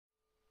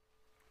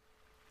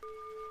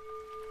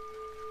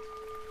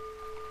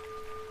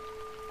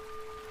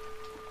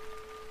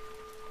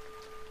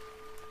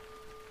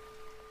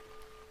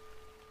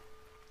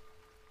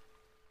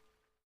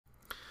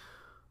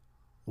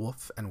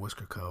Wolf and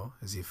Whisker Co.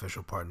 is the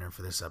official partner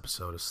for this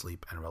episode of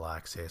Sleep and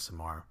Relax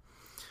ASMR.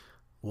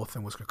 Wolf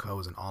and Whisker Co.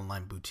 is an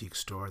online boutique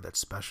store that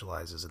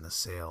specializes in the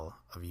sale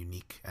of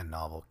unique and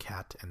novel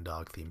cat and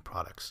dog themed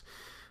products.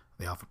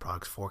 They offer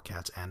products for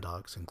cats and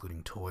dogs,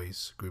 including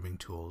toys, grooming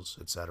tools,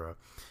 etc.,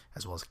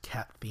 as well as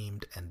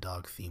cat-themed and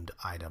dog-themed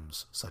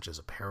items such as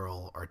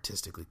apparel,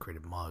 artistically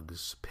created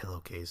mugs,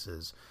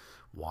 pillowcases,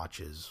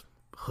 watches,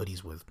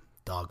 hoodies with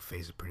dog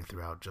faces printed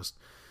throughout, just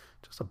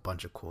a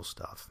bunch of cool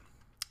stuff.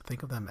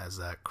 Think of them as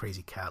that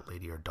crazy cat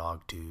lady or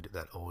dog dude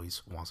that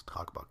always wants to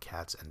talk about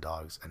cats and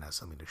dogs and has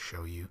something to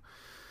show you.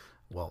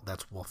 Well,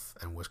 that's Wolf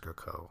and Whisker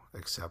Co.,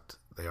 except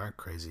they aren't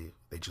crazy.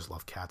 They just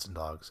love cats and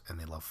dogs, and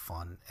they love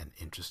fun and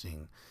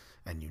interesting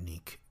and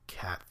unique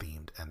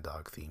cat-themed and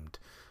dog-themed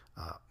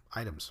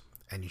items.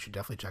 And you should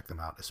definitely check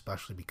them out,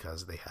 especially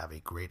because they have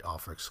a great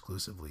offer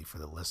exclusively for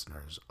the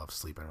listeners of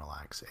Sleep and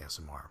Relax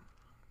ASMR.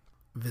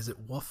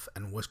 Visit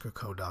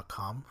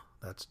wolfandwhiskerco.com.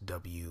 That's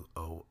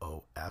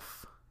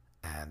WOOF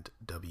and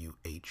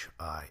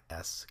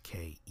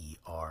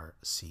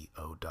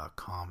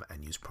WHISKERCO.com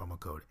and use promo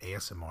code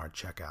ASMR at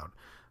checkout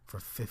for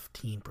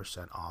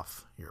 15%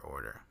 off your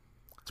order.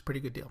 It's a pretty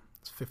good deal.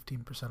 It's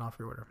 15% off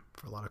your order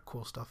for a lot of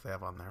cool stuff they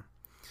have on there.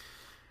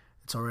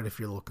 It's alright if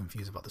you're a little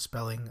confused about the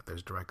spelling.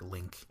 There's a direct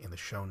link in the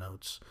show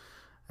notes.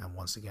 And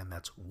once again,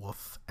 that's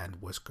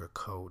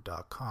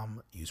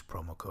wolfandwhiskerco.com. Use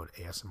promo code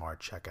ASMR at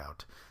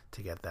checkout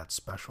to get that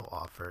special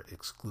offer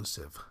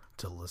exclusive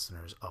to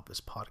listeners of this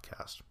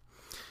podcast.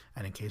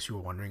 And in case you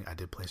were wondering, I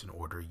did place an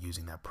order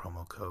using that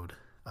promo code.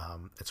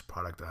 It's a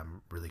product that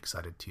I'm really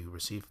excited to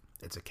receive.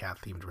 It's a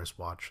cat-themed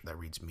wristwatch that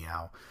reads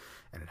meow,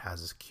 and it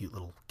has this cute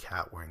little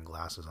cat wearing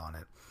glasses on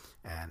it.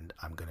 And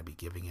I'm going to be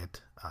giving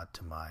it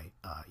to my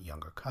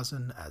younger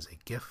cousin as a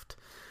gift,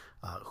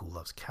 who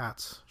loves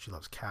cats. She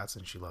loves cats,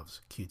 and she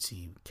loves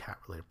cutesy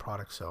cat-related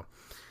products. So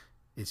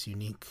it's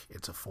unique,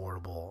 it's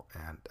affordable,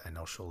 and I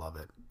know she'll love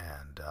it.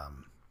 And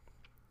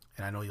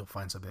I know you'll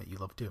find something that you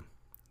love too.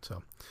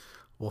 So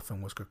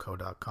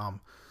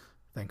wolfandwhiskerco.com.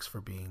 Thanks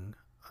for being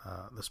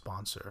the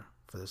sponsor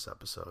for this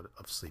episode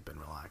of Sleep and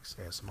Relax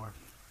ASMR.